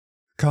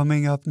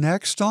Coming up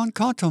next on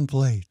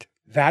Contemplate.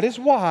 That is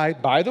why,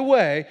 by the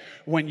way,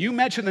 when you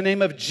mention the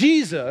name of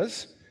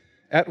Jesus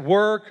at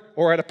work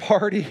or at a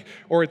party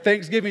or at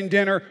Thanksgiving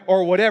dinner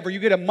or whatever, you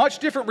get a much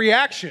different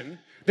reaction.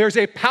 There's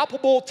a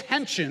palpable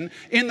tension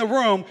in the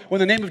room when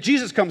the name of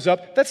Jesus comes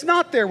up that's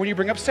not there when you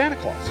bring up Santa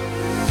Claus.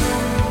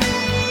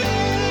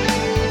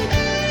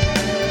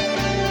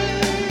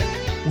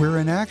 We're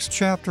in Acts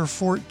chapter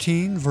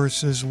 14,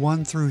 verses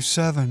 1 through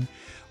 7,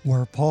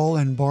 where Paul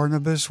and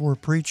Barnabas were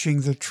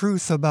preaching the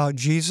truth about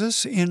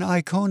Jesus in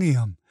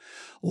Iconium.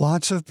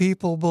 Lots of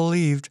people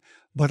believed,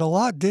 but a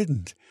lot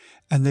didn't,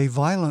 and they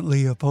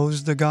violently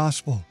opposed the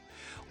gospel.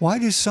 Why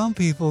do some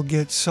people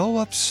get so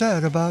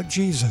upset about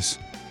Jesus?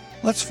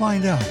 Let's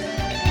find out.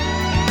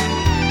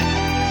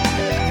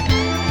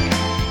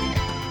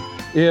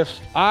 If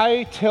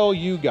I tell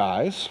you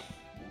guys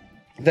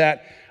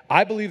that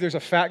I believe there's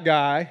a fat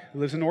guy who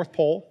lives in North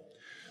Pole,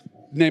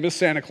 name is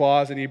Santa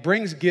Claus, and he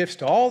brings gifts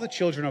to all the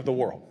children of the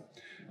world,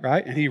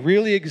 right? And he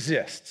really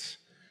exists.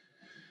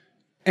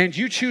 And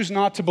you choose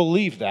not to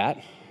believe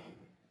that,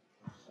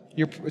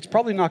 it's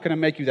probably not going to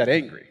make you that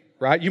angry,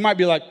 right? You might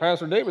be like,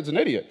 Pastor David's an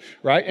idiot,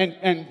 right?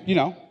 And you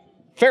know,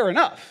 fair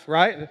enough,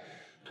 right?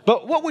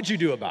 But what would you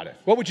do about it?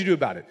 What would you do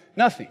about it?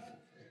 Nothing.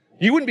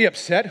 You wouldn't be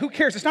upset. Who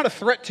cares? It's not a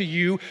threat to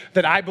you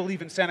that I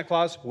believe in Santa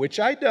Claus, which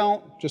I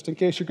don't, just in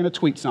case you're going to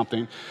tweet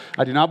something.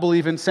 I do not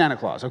believe in Santa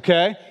Claus,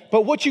 okay?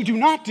 But what you do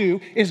not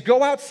do is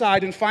go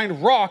outside and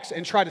find rocks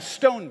and try to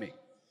stone me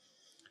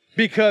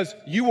because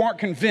you aren't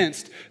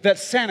convinced that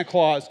Santa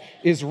Claus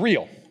is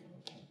real.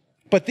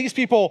 But these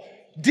people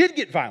did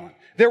get violent.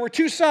 There were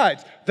two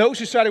sides, those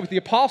who sided with the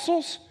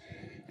apostles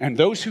and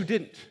those who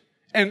didn't.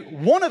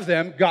 And one of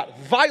them got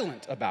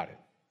violent about it.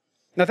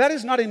 Now, that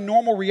is not a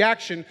normal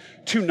reaction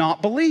to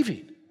not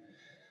believing,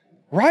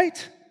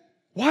 right?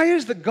 Why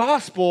is the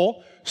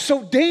gospel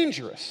so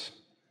dangerous?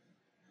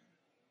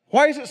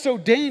 Why is it so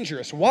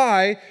dangerous?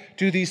 Why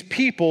do these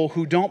people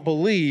who don't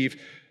believe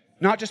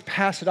not just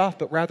pass it off,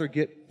 but rather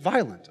get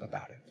violent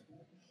about it?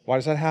 Why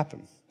does that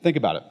happen? Think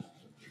about it.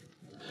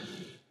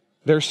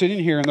 They're sitting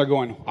here and they're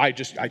going, I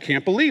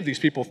can't believe these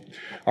people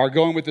are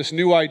going with this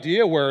new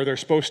idea where they're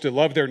supposed to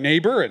love their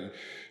neighbor and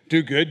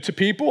do good to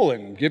people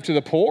and give to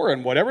the poor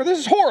and whatever. This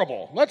is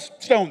horrible. Let's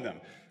stone them.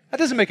 That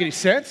doesn't make any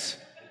sense,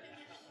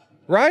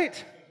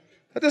 right?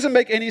 That doesn't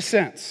make any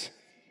sense.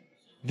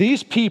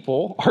 These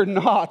people are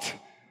not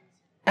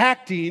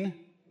acting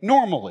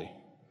normally,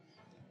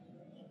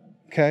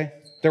 okay?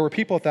 There were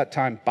people at that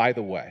time, by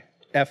the way,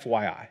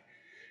 FYI,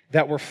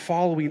 that were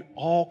following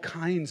all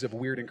kinds of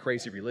weird and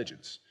crazy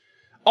religions.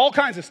 All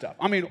kinds of stuff.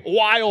 I mean,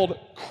 wild,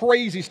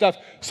 crazy stuff,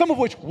 some of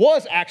which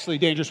was actually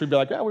dangerous. We'd be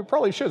like, we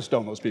probably should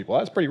stone those people.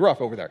 That's pretty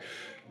rough over there.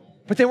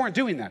 But they weren't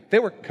doing that. They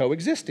were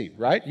coexisting,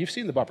 right? You've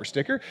seen the bumper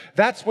sticker.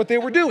 That's what they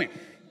were doing.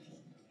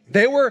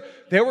 They were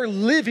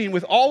living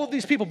with all of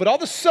these people, but all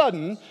of a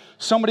sudden,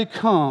 somebody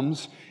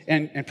comes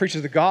and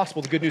preaches the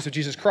gospel, the good news of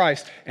Jesus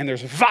Christ, and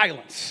there's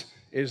violence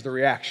is the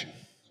reaction.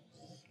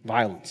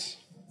 Violence.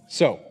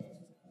 So,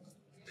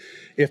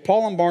 if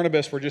Paul and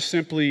Barnabas were just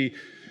simply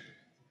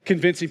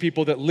convincing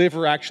people that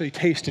liver actually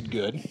tasted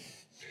good,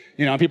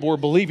 people were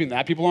believing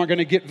that, people aren't going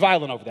to get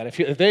violent over that.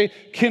 If they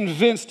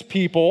convinced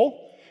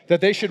people that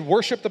they should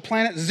worship the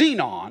planet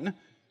Xenon,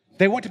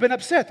 they wouldn't have been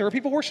upset. There were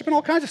people worshiping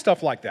all kinds of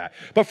stuff like that.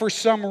 But for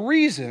some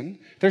reason,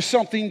 there's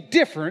something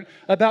different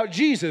about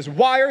Jesus.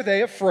 Why are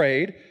they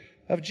afraid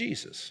of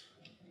Jesus?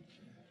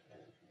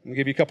 Let me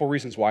give you a couple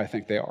reasons why I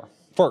think they are.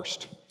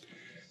 First,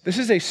 this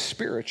is a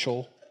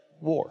spiritual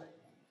war.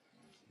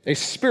 A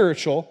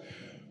spiritual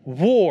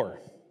war.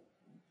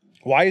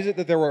 Why is it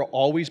that there will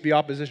always be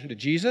opposition to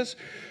Jesus?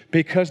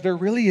 Because there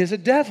really is a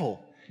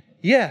devil.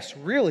 Yes,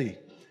 really.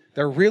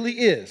 There really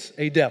is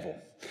a devil.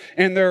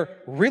 And there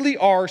really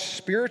are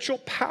spiritual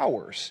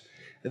powers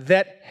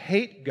that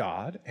hate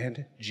God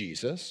and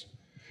Jesus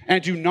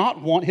and do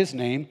not want his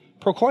name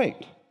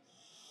proclaimed.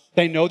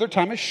 They know their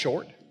time is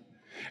short,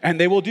 and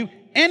they will do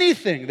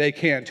anything they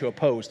can to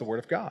oppose the word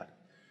of God.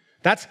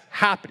 That's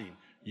happening.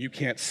 You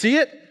can't see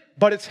it,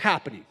 but it's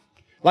happening.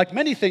 Like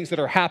many things that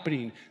are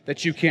happening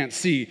that you can't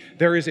see,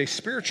 there is a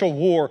spiritual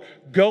war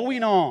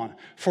going on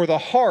for the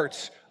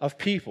hearts of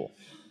people.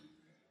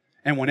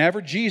 And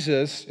whenever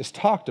Jesus is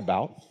talked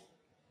about,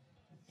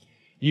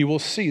 you will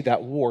see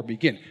that war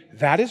begin.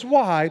 That is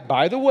why,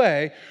 by the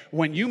way,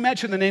 when you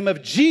mention the name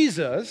of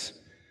Jesus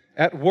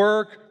at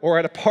work or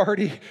at a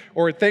party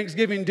or at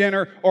Thanksgiving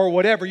dinner or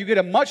whatever, you get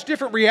a much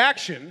different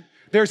reaction.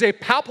 There's a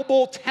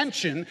palpable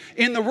tension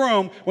in the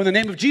room when the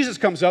name of Jesus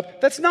comes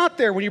up that's not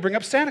there when you bring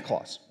up Santa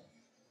Claus.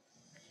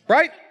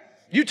 Right?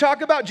 You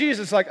talk about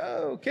Jesus like,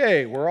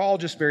 okay, we're all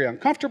just very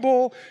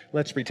uncomfortable.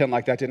 Let's pretend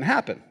like that didn't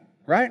happen.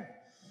 Right?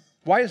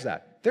 Why is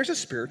that? There's a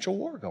spiritual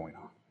war going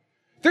on.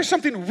 There's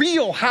something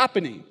real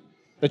happening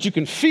that you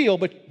can feel,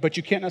 but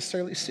you can't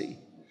necessarily see.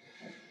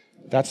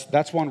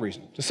 That's one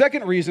reason. The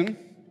second reason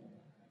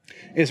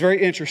is very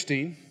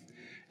interesting,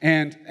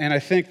 and I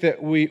think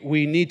that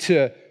we need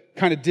to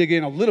kind of dig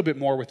in a little bit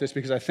more with this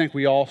because I think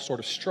we all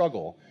sort of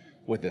struggle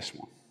with this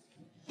one.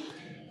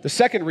 The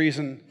second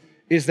reason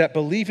is that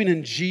believing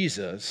in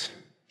Jesus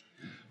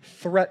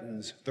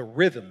threatens the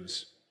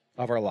rhythms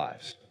of our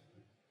lives.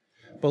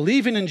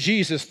 Believing in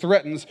Jesus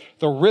threatens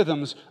the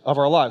rhythms of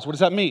our lives. What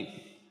does that mean?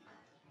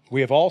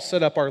 We have all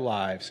set up our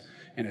lives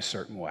in a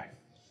certain way.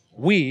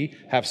 We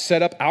have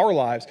set up our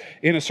lives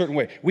in a certain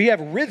way. We have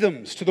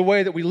rhythms to the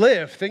way that we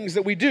live, things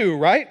that we do,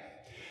 right?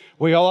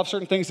 We all have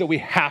certain things that we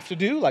have to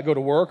do, like go to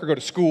work or go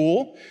to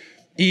school,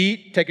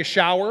 eat, take a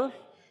shower.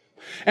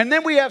 And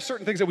then we have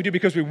certain things that we do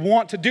because we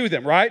want to do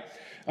them, right?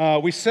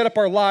 We set up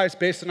our lives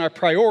based on our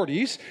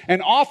priorities,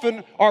 and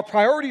often our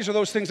priorities are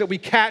those things that we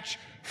catch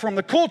from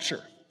the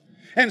culture.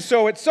 And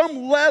so at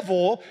some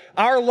level,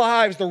 our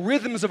lives, the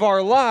rhythms of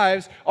our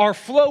lives are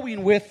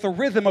flowing with the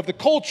rhythm of the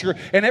culture,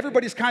 and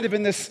everybody's kind of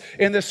in this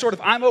sort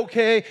of I'm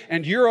okay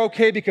and you're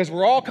okay because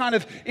we're all kind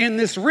of in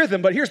this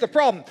rhythm. But here's the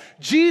problem.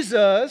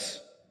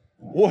 Jesus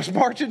was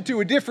marching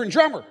to a different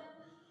drummer,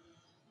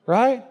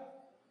 right?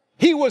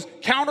 He was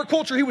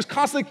counterculture. He was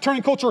constantly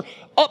turning culture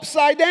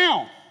upside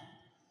down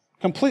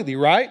completely,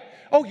 right?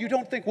 Oh, you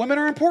don't think women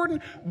are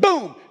important?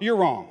 Boom, you're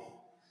wrong.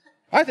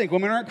 I think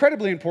women are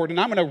incredibly important,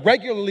 and I'm going to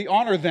regularly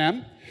honor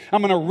them.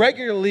 I'm going to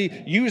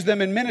regularly use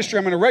them in ministry.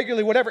 I'm going to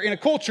regularly whatever in a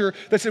culture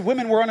that said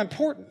women were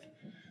unimportant.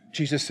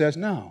 Jesus says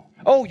no.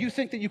 Oh, you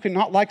think that you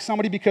cannot like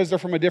somebody because they're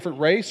from a different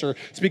race or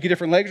speak a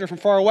different language or from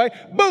far away?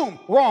 Boom,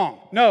 wrong.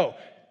 No.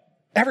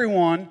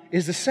 Everyone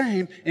is the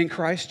same in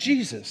Christ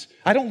Jesus.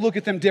 I don't look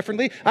at them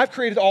differently. I've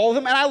created all of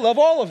them, and I love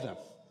all of them.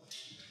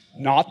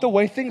 Not the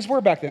way things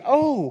were back then.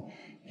 Oh,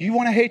 you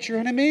want to hate your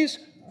enemies?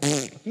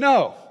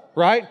 No,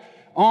 right?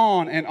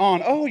 On and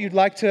on. Oh, you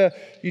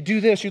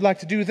do this, you'd like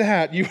to do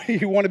that.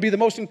 You want to be the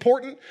most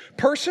important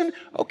person?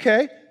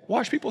 Okay,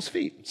 wash people's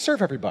feet,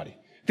 serve everybody.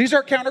 These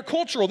are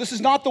countercultural. This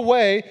is not the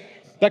way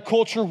that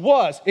culture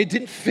was. It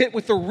didn't fit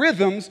with the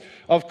rhythms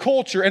of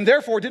culture, and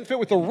therefore it didn't fit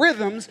with the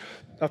rhythms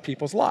of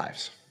people's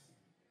lives.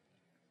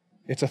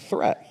 It's a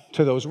threat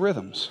to those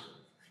rhythms.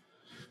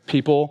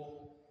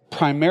 People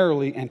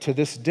primarily, and to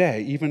this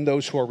day, even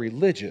those who are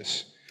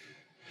religious,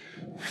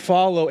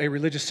 follow a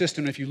religious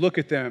system. If you look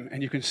at them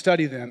and you can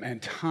study them,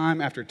 and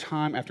time after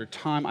time after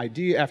time,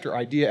 idea after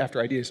idea after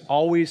idea is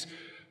always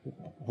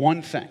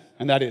one thing,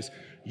 and that is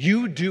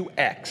you do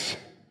X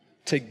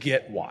to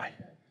get Y.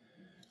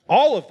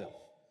 All of them.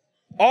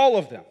 All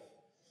of them.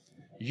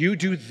 You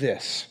do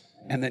this,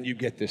 and then you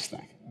get this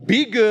thing.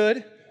 Be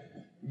good,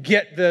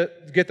 get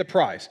the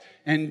prize.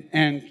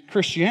 And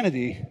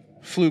Christianity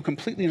flew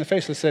completely in the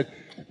face and said,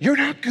 you're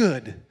not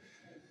good.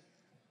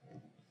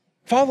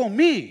 Follow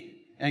me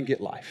and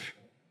get life.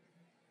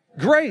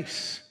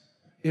 Grace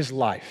is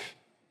life,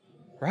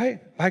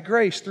 right? By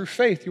grace, through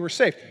faith, you were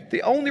saved.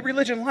 The only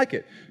religion like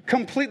it,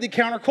 completely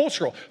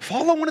countercultural.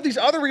 Follow one of these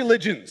other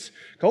religions.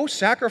 Go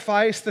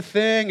sacrifice the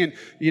thing and,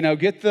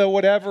 get the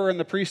whatever, and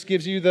the priest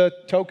gives you the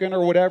token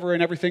or whatever,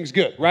 and everything's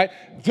good, right?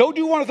 Go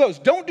do one of those.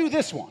 Don't do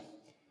this one.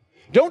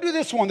 Don't do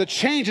this one that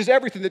changes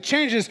everything, that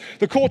changes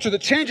the culture,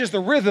 that changes the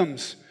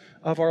rhythms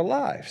of our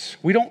lives.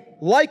 We don't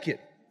like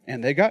it.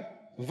 And they got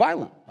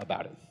violent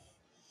about it.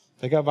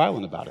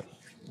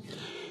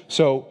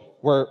 So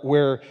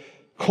where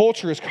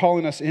culture is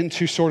calling us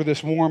into sort of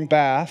this warm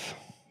bath,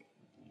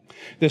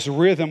 this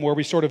rhythm where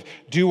we sort of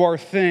do our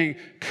thing,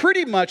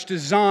 pretty much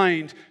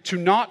designed to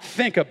not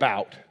think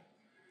about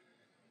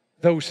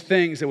those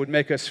things that would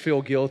make us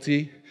feel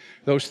guilty,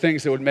 those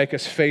things that would make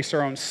us face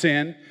our own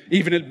sin,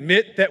 even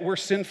admit that we're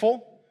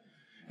sinful,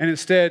 and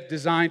instead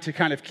designed to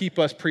kind of keep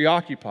us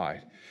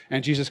preoccupied.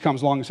 And Jesus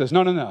comes along and says,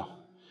 no.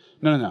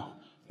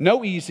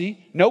 No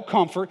easy, no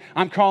comfort.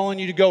 I'm calling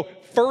you to go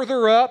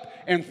further up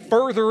and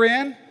further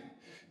in,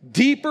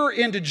 deeper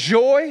into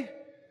joy,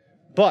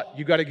 but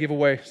you got to give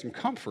away some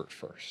comfort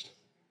first.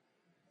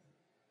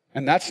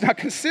 And that's not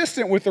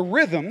consistent with the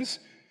rhythms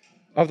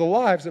of the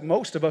lives that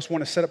most of us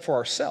want to set up for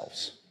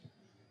ourselves,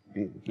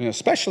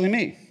 especially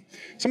me.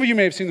 Some of you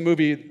may have seen the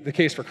movie The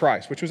Case for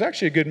Christ, which was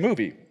actually a good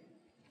movie.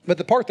 But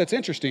the part that's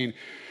interesting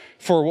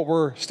for what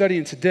we're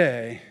studying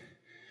today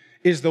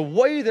is the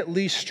way that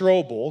Lee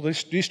Strobel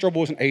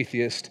was an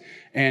atheist,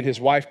 and his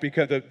wife,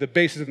 the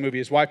basis of the movie,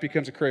 his wife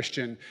becomes a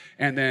Christian,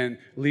 and then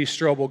Lee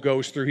Strobel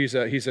goes through, he's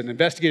an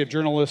investigative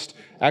journalist,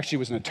 actually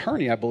was an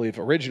attorney, I believe,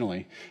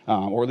 originally,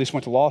 or at least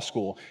went to law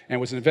school, and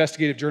was an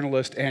investigative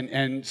journalist,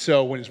 and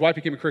so when his wife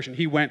became a Christian,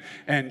 he went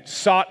and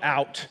sought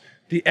out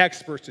the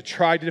experts to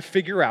try to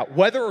figure out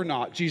whether or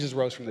not Jesus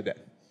rose from the dead.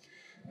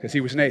 Because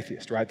he was an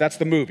atheist, right? That's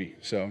the movie.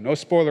 So no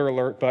spoiler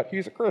alert, but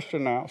he's a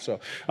Christian now. So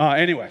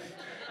anyway.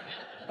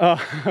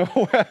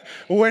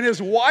 When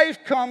his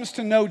wife comes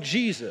to know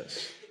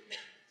Jesus,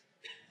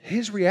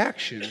 his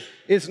reaction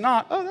is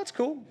not, oh, that's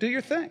cool, do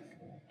your thing.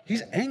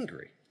 He's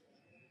angry.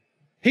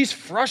 He's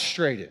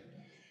frustrated.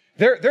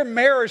 Their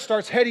marriage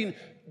starts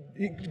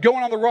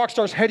going on the rock,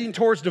 starts heading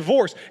towards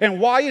divorce.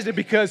 And why is it?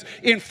 Because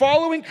in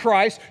following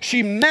Christ,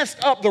 she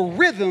messed up the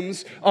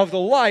rhythms of the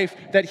life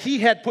that he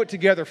had put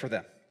together for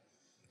them.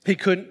 He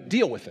couldn't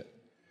deal with it.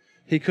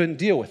 He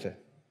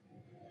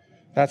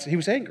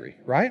was angry,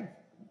 right?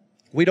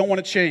 We don't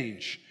want to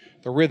change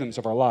the rhythms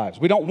of our lives.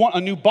 We don't want a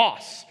new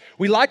boss.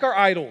 We like our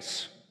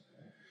idols.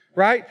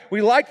 right?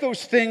 We like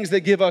those things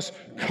that give us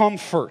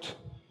comfort.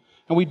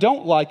 And we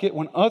don't like it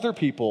when other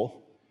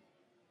people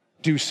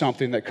do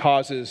something that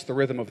causes the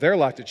rhythm of their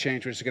life to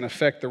change, which is going to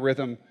affect the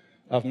rhythm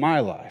of my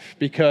life.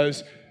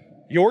 Because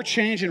your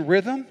change in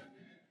rhythm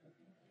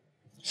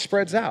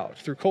spreads out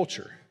through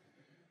culture,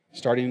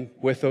 starting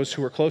with those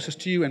who are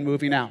closest to you and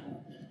moving out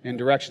in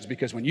directions.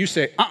 Because when you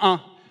say,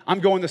 I'm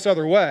going this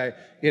other way,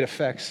 it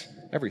affects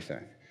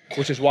everything,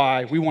 which is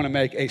why we want to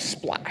make a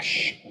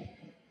splash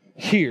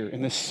here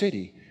in this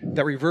city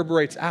that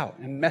reverberates out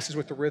and messes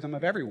with the rhythm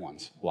of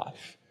everyone's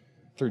life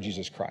through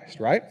Jesus Christ,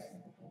 right?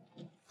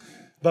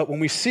 But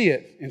when we see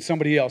it in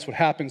somebody else, what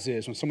happens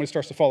is when somebody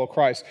starts to follow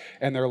Christ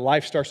and their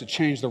life starts to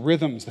change, the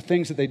rhythms, the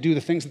things that they do,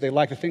 the things that they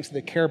like, the things that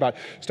they care about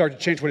start to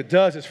change. What it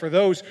does is for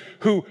those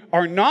who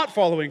are not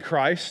following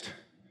Christ,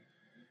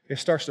 it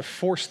starts to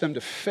force them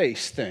to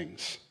face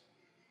things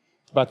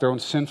about their own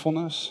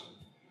sinfulness,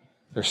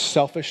 their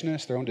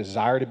selfishness, their own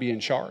desire to be in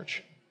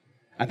charge.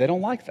 And they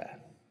don't like that.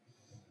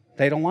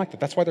 They don't like that.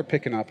 That's why they're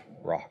picking up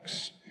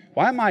rocks.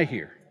 Why am I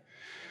here?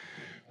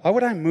 Why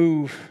would I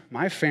move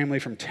my family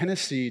from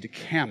Tennessee to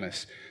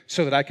Camas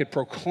so that I could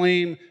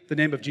proclaim the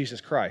name of Jesus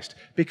Christ?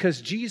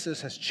 Because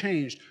Jesus has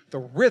changed the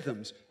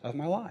rhythms of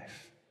my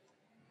life.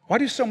 Why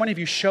do so many of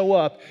you show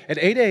up at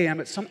 8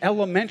 a.m. at some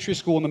elementary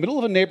school in the middle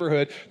of a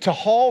neighborhood to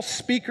haul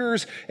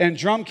speakers and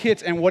drum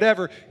kits and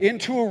whatever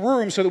into a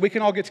room so that we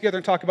can all get together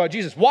and talk about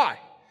Jesus? Why?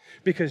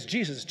 Because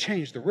Jesus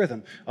changed the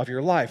rhythm of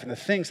your life, and the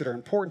things that are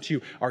important to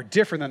you are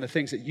different than the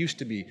things that used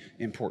to be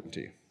important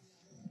to you.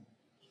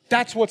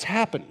 That's what's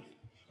happening.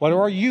 Why do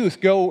our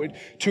youth go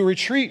to a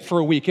retreat for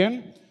a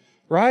weekend,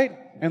 right?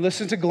 And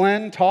listen to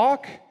Glenn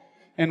talk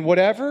and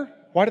whatever?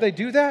 Why do they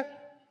do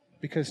that?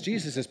 Because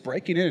Jesus is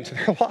breaking into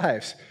their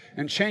lives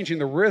and changing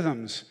the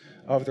rhythms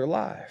of their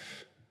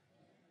life.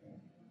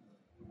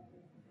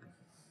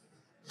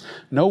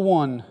 No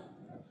one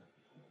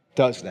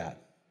does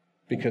that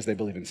because they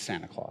believe in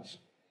Santa Claus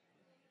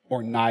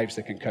or knives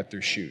that can cut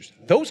through shoes.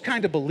 Those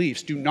kind of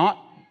beliefs do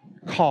not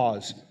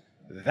cause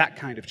that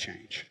kind of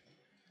change.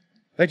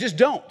 They just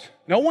don't.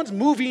 No one's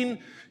moving,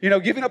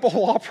 giving up a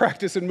law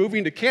practice and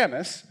moving to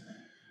Camas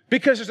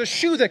because there's a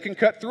shoe that can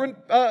cut through,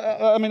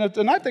 a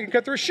knife that can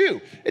cut through a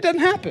shoe. It doesn't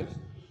happen,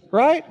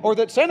 right? Or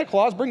that Santa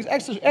Claus brings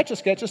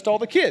Etch-a-Sketches to all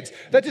the kids.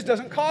 That just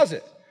doesn't cause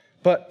it.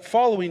 But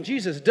following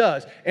Jesus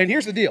does. And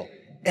here's the deal.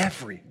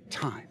 Every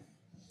time.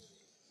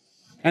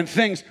 And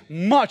things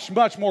much,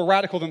 much more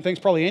radical than things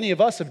probably any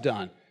of us have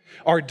done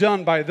are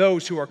done by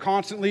those who are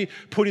constantly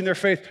putting their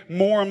faith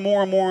more and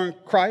more and more in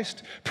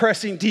Christ,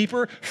 pressing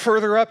deeper,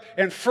 further up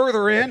and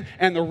further in,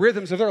 and the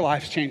rhythms of their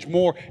lives change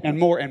more and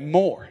more and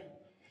more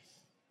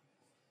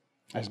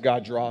as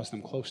God draws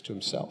them close to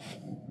himself.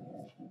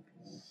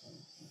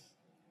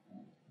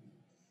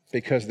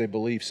 Because they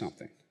believe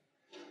something.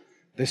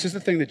 This is the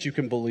thing that you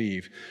can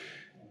believe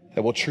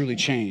that will truly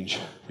change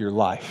your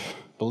life,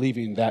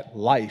 believing that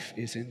life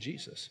is in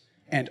Jesus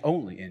and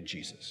only in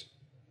Jesus.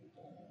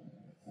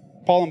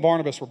 Paul and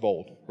Barnabas were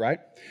bold, right?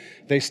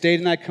 They stayed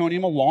in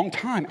Iconium a long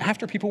time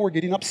after people were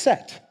getting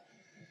upset,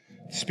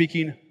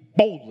 speaking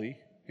boldly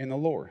in the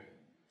Lord.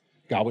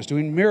 God was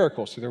doing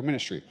miracles through their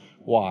ministry.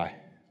 Why?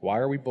 Why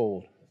are we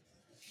bold?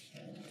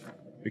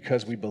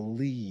 Because we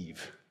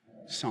believe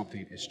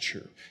something is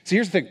true. See,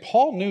 here's the thing.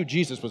 Paul knew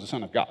Jesus was the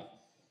Son of God.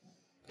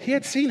 He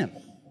had seen him.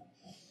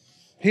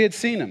 He had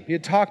seen him. He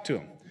had talked to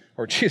him.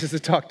 Or Jesus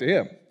had talked to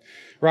him,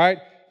 right?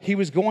 He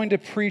was going to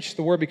preach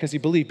the word because he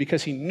believed,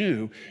 because he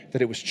knew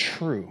that it was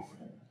true.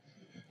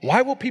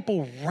 Why will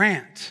people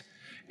rant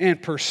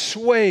and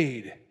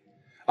persuade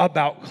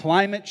about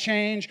climate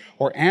change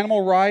or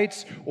animal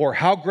rights or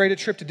how great a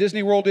trip to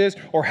Disney World is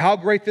or how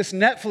great this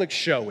Netflix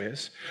show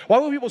is? Why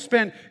will people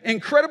spend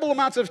incredible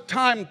amounts of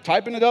time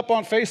typing it up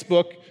on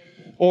Facebook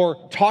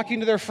or talking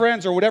to their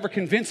friends or whatever,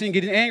 convincing,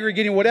 getting angry,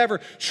 getting whatever,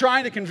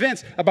 trying to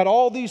convince about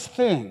all these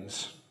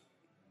things?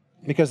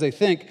 Because they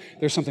think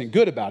there's something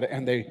good about it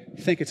and they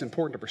think it's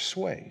important to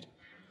persuade.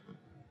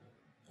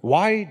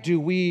 Why do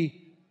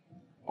we,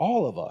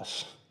 all of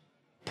us,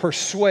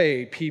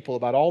 persuade people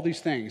about all these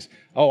things?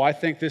 Oh, I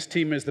think this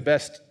team is the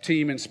best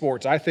team in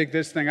sports. I think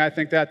this thing, I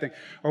think that thing,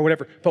 or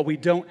whatever. But we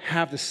don't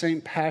have the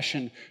same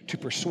passion to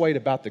persuade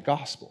about the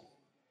gospel.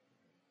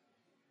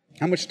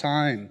 How much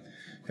time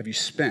have you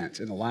spent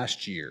in the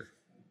last year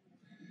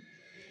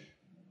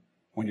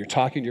when you're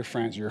talking to your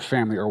friends or your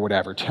family or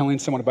whatever, telling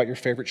someone about your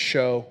favorite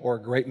show or a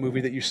great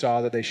movie that you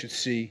saw that they should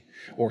see,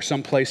 or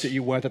some place that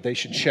you went that they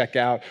should check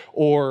out,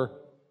 or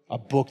a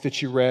book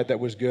that you read that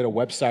was good, a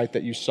website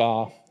that you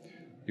saw,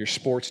 your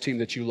sports team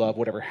that you love,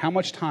 whatever? How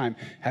much time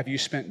have you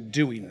spent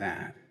doing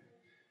that,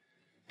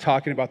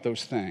 talking about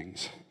those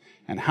things?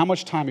 And how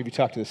much time have you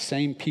talked to the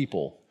same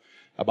people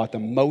about the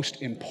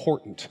most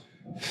important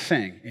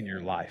thing in your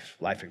life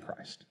in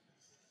Christ?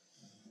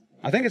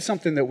 I think it's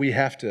something that we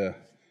have to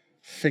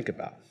think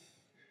about.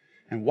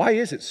 And why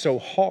is it so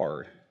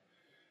hard,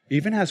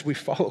 even as we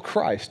follow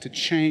Christ, to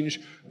change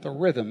the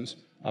rhythms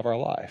of our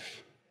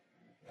life?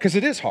 Because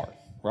it is hard,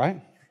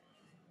 right?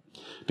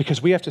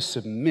 Because we have to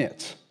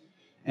submit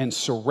and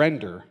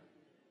surrender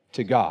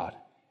to God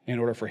in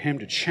order for Him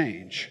to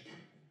change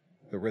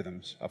the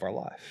rhythms of our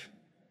life.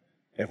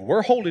 If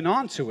we're holding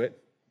on to it,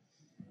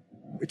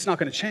 it's not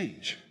going to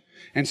change.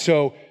 And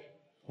so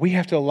we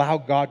have to allow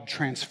God to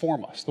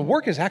transform us. The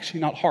work is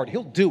actually not hard.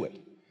 He'll do it.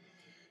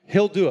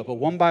 He'll do it. But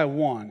one by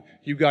one,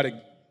 you've got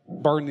to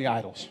burn the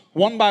idols.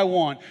 One by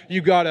one,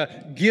 you've got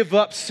to give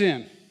up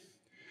sin.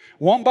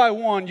 One by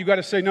one, you've got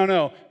to say,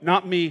 no,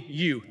 not me,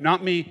 you.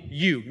 Not me,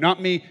 you.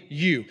 Not me,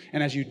 you.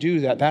 And as you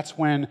do that, that's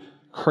when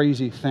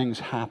crazy things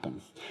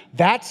happen.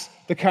 That's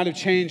the kind of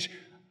change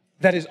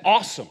that is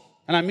awesome.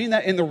 And I mean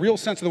that in the real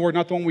sense of the word,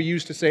 not the one we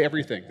use to say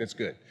everything that's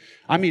good.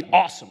 I mean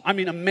awesome. I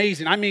mean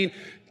amazing. I mean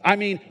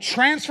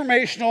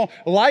transformational,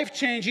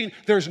 life-changing.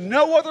 There's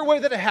no other way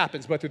that it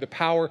happens but through the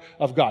power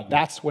of God.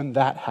 That's when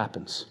that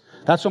happens.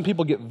 That's when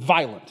people get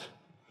violent.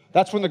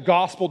 That's when the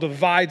gospel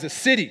divides a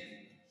city.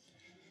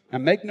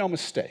 And make no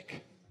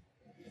mistake,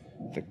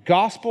 the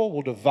gospel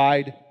will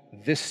divide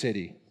this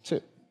city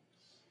too.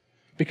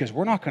 Because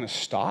we're not going to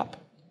stop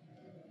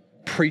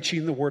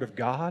preaching the word of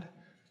God.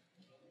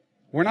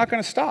 We're not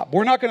going to stop.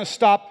 We're not going to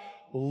stop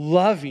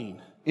loving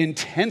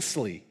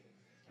intensely,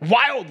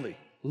 wildly,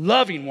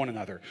 loving one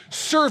another,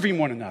 serving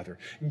one another,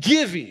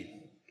 giving.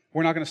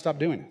 We're not going to stop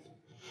doing it.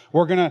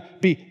 We're going to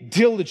be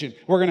diligent.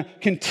 We're going to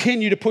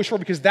continue to push forward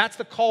because that's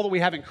the call that we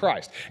have in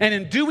Christ. And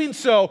in doing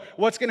so,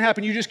 what's going to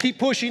happen? You just keep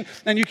pushing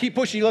and you keep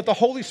pushing. You let the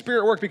Holy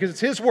Spirit work because it's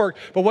His work.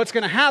 But what's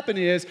going to happen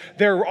is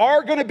there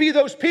are going to be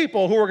those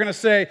people who are going to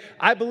say,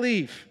 I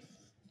believe.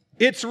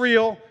 It's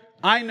real.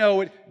 I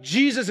know it.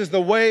 Jesus is the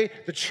way,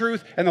 the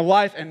truth, and the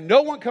life, and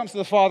no one comes to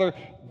the Father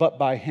but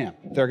by Him.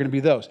 There are going to be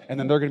those. And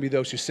then there are going to be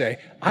those who say,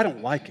 I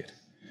don't like it.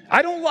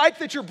 I don't like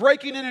that you're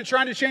breaking in and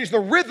trying to change the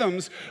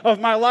rhythms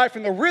of my life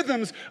and the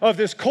rhythms of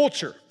this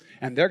culture.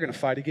 And they're going to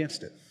fight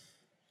against it.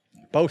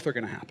 Both are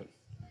going to happen.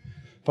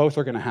 Both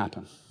are going to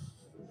happen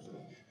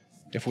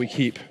if we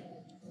keep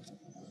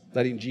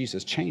letting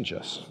Jesus change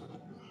us.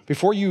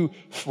 Before you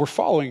were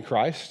following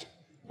Christ,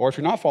 or if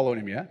you're not following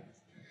Him yet,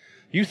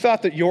 you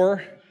thought that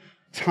your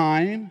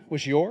time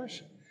was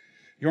yours,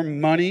 your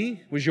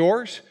money was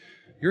yours,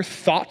 your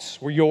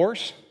thoughts were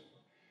yours.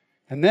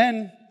 And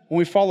then when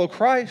we follow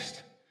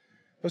Christ,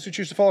 those who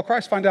choose to follow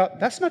Christ find out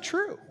that's not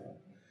true,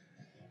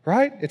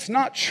 right? It's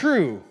not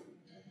true.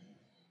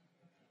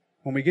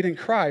 When we get in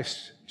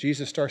Christ,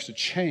 Jesus starts to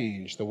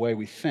change the way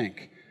we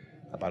think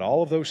about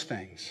all of those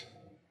things.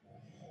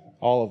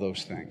 All of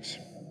those things.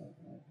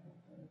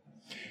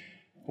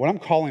 What I'm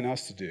calling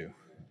us to do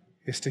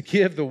is to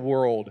give the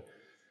world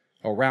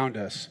around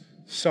us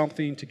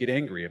something to get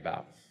angry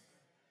about.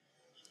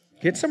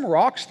 Get some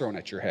rocks thrown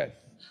at your head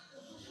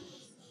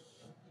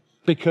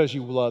because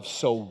you love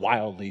so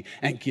wildly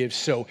and give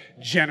so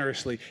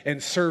generously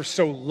and serve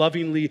so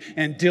lovingly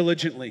and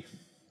diligently.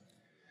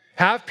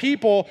 Have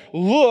people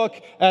look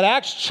at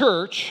Acts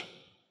Church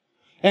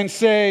and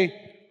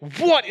say,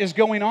 what is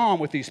going on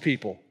with these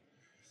people?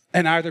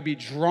 And either be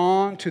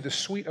drawn to the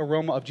sweet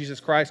aroma of Jesus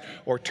Christ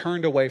or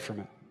turned away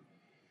from it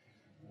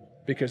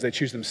because they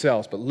choose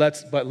themselves. But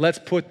let's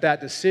put that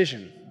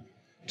decision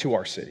to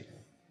our city.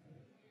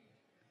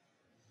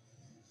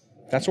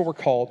 That's what we're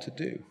called to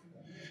do.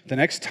 The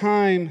next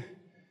time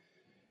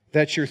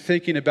that you're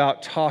thinking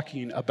about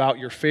talking about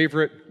your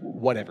favorite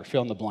whatever,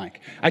 fill in the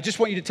blank, I just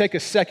want you to take a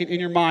second in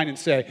your mind and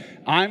say,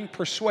 I'm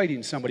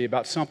persuading somebody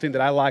about something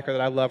that I like or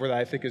that I love or that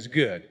I think is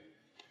good.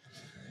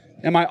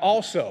 Am I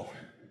also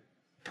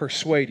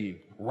persuading,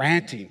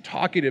 ranting,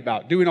 talking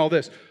about, doing all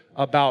this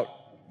about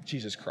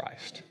Jesus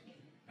Christ,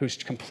 who's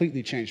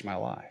completely changed my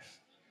life?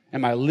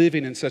 Am I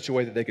living in such a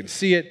way that they can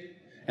see it?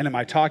 And am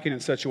I talking in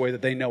such a way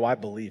that they know I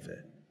believe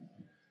it?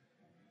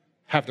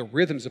 Have the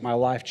rhythms of my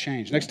life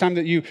change? Next time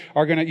that you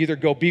are going to either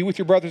go be with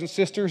your brothers and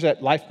sisters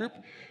at life group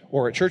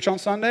or at church on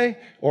Sunday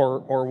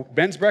or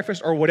men's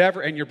breakfast or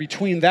whatever, and you're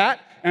between that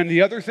and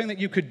the other thing that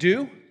you could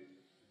do,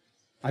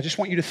 I just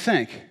want you to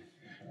think,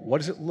 what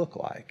does it look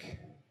like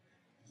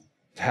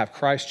to have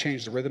Christ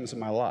change the rhythms of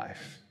my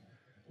life?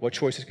 What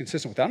choice is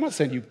consistent with that? I'm not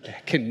saying you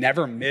can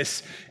never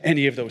miss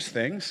any of those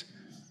things.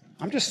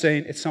 I'm just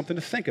saying it's something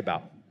to think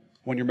about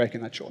when you're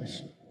making that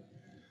choice.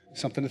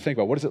 Something to think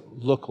about. What does it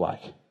look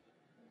like?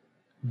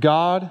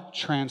 God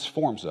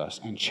transforms us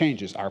and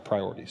changes our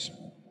priorities.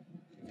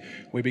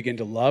 We begin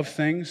to love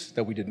things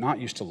that we did not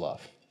used to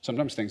love.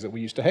 Sometimes things that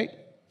we used to hate.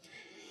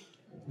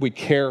 We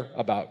care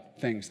about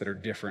things that are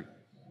different,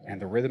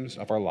 and the rhythms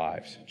of our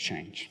lives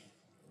change.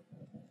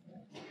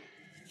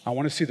 I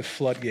want to see the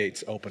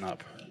floodgates open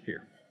up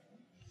here.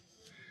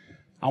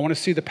 I want to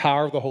see the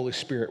power of the Holy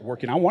Spirit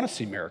working. I want to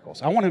see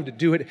miracles. I want Him to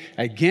do it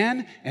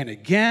again and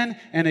again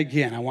and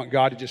again. I want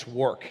God to just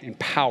work in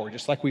power,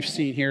 just like we've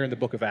seen here in the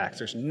book of Acts.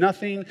 There's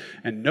nothing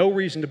and no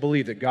reason to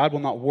believe that God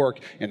will not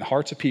work in the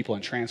hearts of people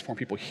and transform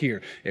people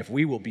here if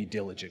we will be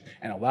diligent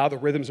and allow the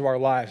rhythms of our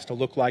lives to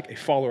look like a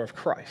follower of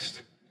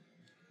Christ.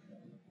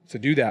 To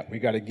do that, we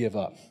got to give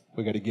up.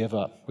 We got to give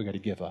up. We got to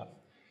give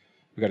up.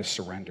 We got to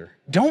surrender.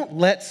 Don't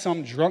let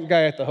some drunk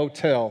guy at the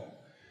hotel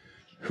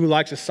who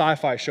likes a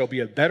sci-fi show be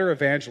a better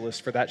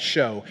evangelist for that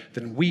show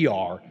than we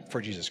are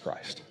for Jesus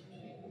Christ.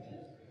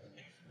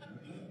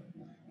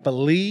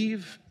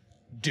 Believe,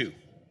 do.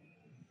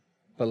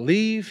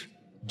 Believe,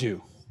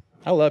 do.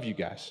 I love you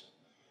guys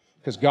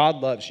because God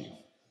loves you.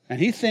 And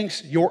he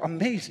thinks you're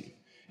amazing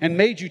and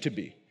made you to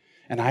be.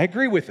 And I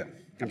agree with him.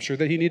 I'm sure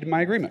that he needed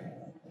my agreement.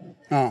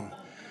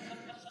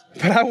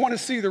 But I want to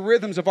see the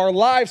rhythms of our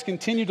lives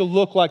continue to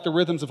look like the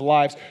rhythms of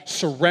lives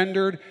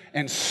surrendered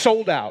and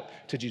sold out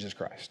to Jesus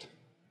Christ.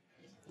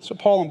 That's what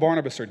Paul and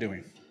Barnabas are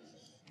doing.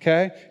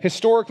 Okay?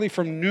 Historically,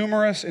 from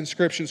numerous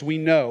inscriptions, we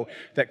know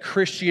that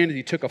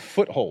Christianity took a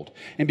foothold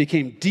and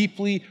became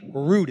deeply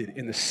rooted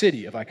in the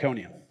city of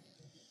Iconium.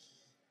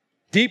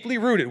 Deeply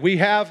rooted. We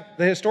have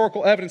the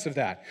historical evidence of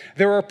that.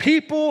 There are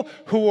people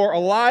who are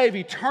alive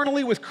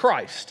eternally with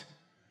Christ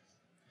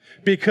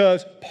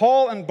because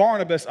Paul and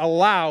Barnabas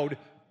allowed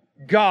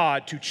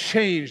God to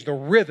change the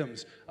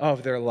rhythms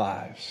of their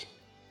lives.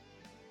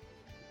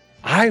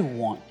 I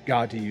want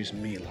God to use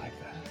me like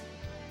that.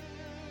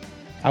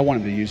 I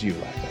want him to use you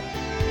like that.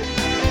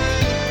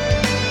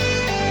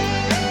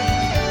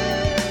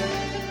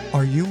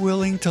 Are you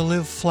willing to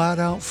live flat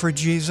out for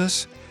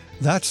Jesus?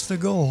 That's the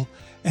goal.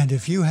 And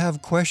if you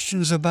have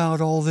questions about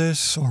all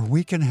this, or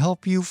we can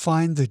help you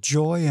find the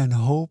joy and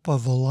hope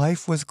of a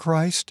life with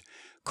Christ,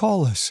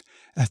 call us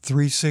at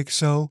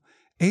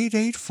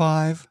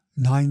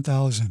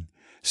 360-885-9000.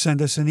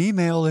 Send us an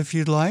email if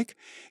you'd like.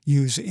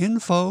 Use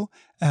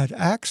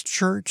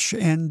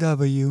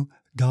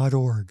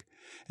info@actschurchnw.org.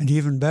 And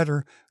even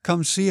better,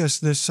 come see us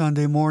this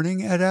Sunday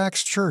morning at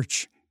Acts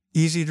Church.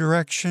 Easy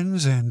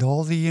directions and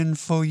all the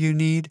info you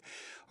need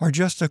are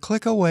just a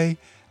click away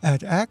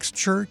at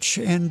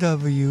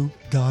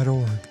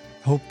actschurchnw.org.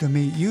 Hope to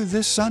meet you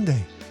this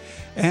Sunday.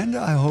 And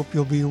I hope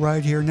you'll be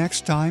right here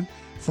next time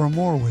for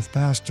more with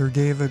Pastor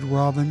David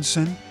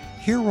Robinson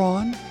here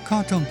on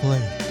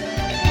Contemplate.